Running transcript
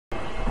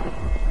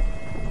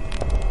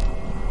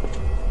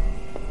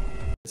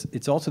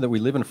it's also that we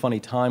live in a funny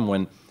time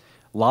when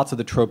lots of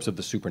the tropes of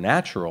the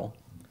supernatural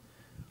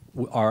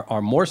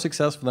are more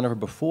successful than ever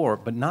before,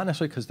 but not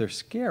necessarily because they're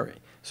scary.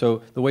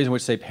 So the ways in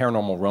which, say,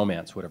 paranormal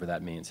romance, whatever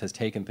that means, has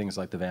taken things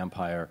like the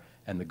vampire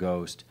and the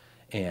ghost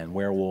and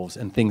werewolves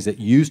and things that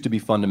used to be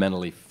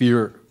fundamentally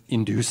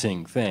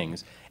fear-inducing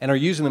things, and are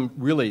using them,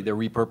 really, they're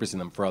repurposing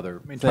them for other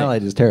things.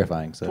 Twilight is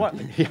terrifying, so.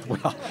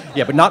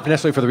 Yeah, but not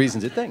necessarily for the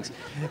reasons it thinks.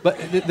 But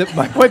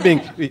my point being,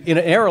 in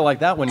an era like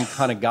that, when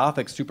kind of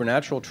gothic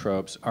supernatural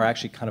tropes are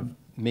actually kind of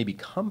maybe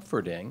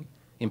comforting,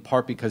 in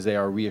part because they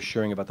are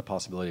reassuring about the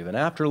possibility of an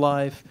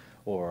afterlife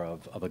or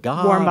of a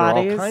god or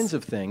all kinds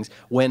of things,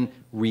 when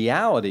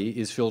reality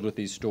is filled with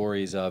these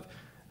stories of,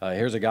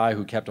 here's a guy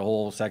who kept a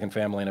whole second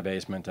family in a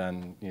basement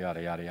and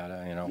yada, yada,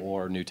 yada, you know,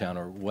 or Newtown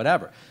or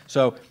whatever.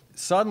 So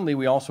suddenly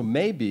we also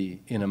may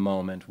be in a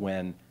moment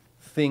when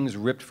things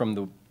ripped from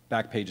the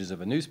back pages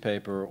of a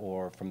newspaper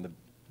or from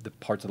the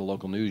parts of the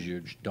local news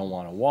you don't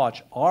want to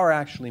watch are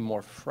actually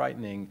more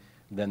frightening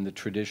than the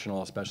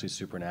traditional, especially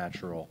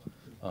supernatural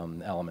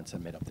elements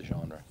that made up the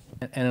genre.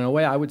 And in a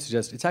way, I would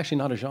suggest it's actually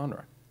not a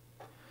genre.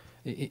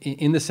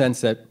 In the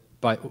sense that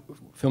by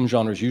film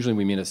genres, usually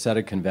we mean a set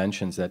of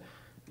conventions that,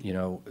 you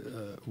know,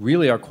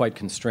 really are quite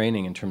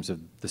constraining in terms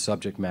of the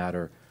subject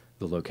matter,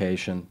 the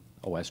location,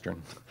 a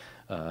Western,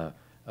 or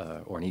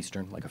an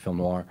Eastern, like a film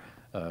noir,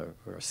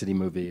 or a city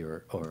movie,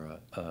 or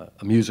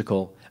a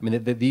musical. I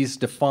mean, these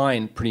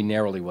define pretty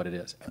narrowly what it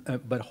is.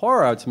 But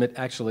horror, I would submit,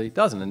 actually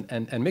doesn't.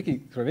 And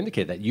Mickey sort of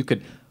indicated that. You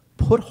could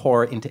put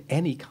horror into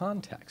any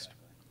context.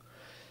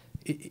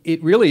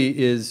 It really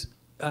is,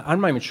 I'm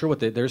not even sure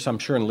what there's, I'm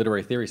sure in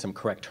literary theory, some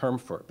correct term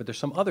for it, but there's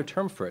some other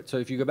term for it. So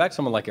if you go back to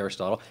someone like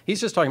Aristotle, he's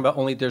just talking about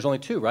there's only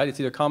two, right? It's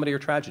either comedy or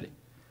tragedy.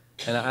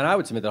 And I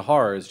would submit that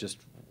horror is just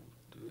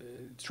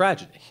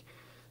tragedy.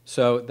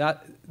 So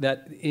that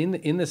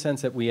in the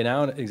sense that we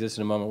now exist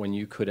in a moment when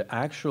you could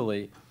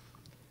actually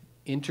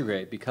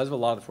integrate, because of a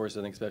lot of the forces,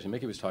 I think especially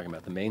Mickey was talking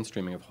about, the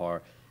mainstreaming of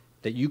horror,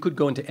 that you could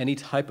go into any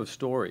type of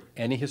story,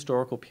 any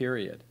historical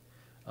period,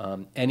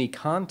 any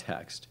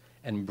context,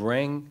 and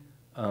bring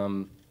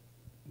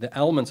the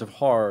elements of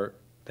horror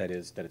that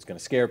it's going to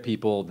scare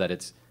people, that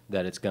it's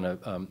going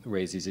to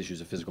raise these issues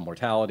of physical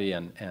mortality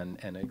and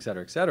et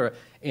cetera,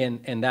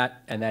 and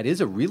that is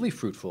a really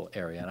fruitful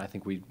area, and I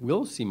think we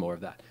will see more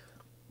of that.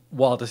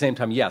 While at the same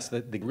time, yes,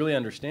 the really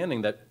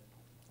understanding that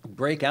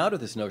break out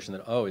of this notion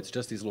that, oh, it's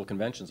just these little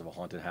conventions of a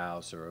haunted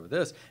house or of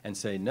this, and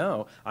say,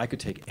 no, I could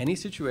take any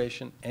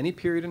situation, any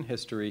period in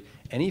history,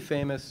 any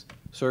famous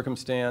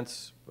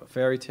circumstance, a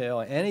fairy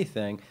tale,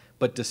 anything,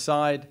 but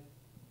decide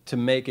to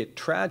make it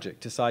tragic,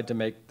 decide to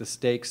make the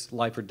stakes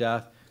life or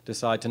death,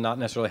 decide to not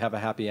necessarily have a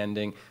happy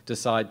ending,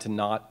 decide to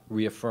not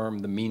reaffirm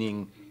the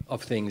meaning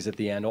of things at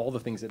the end, all the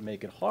things that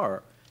make it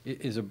horror,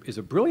 is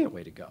a brilliant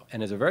way to go,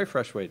 and is a very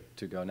fresh way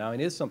to go now,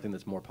 and is something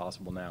that's more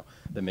possible now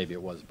than maybe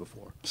it was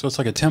before. So it's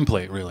like a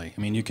template, really.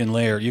 I mean, you can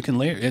layer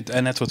it,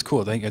 and that's what's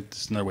cool. I think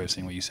it's another way of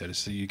saying what you said. Is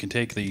so you can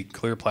take the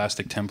clear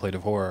plastic template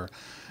of horror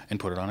and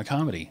put it on a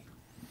comedy,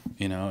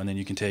 you know, and then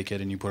you can take it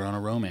and you put it on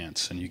a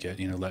romance, and you get,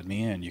 you know, Let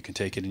Me In. You can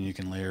take it and you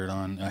can layer it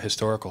on a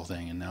historical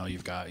thing, and now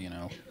you've got, you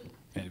know,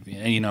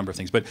 any number of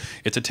things. But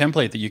it's a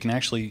template that you can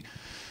actually.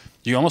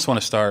 You almost want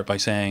to start by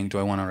saying, do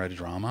I want to write a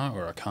drama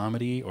or a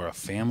comedy or a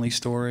family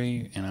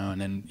story, you know, and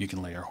then you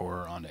can layer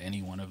horror onto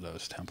any one of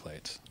those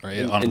templates, or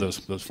onto those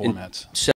formats.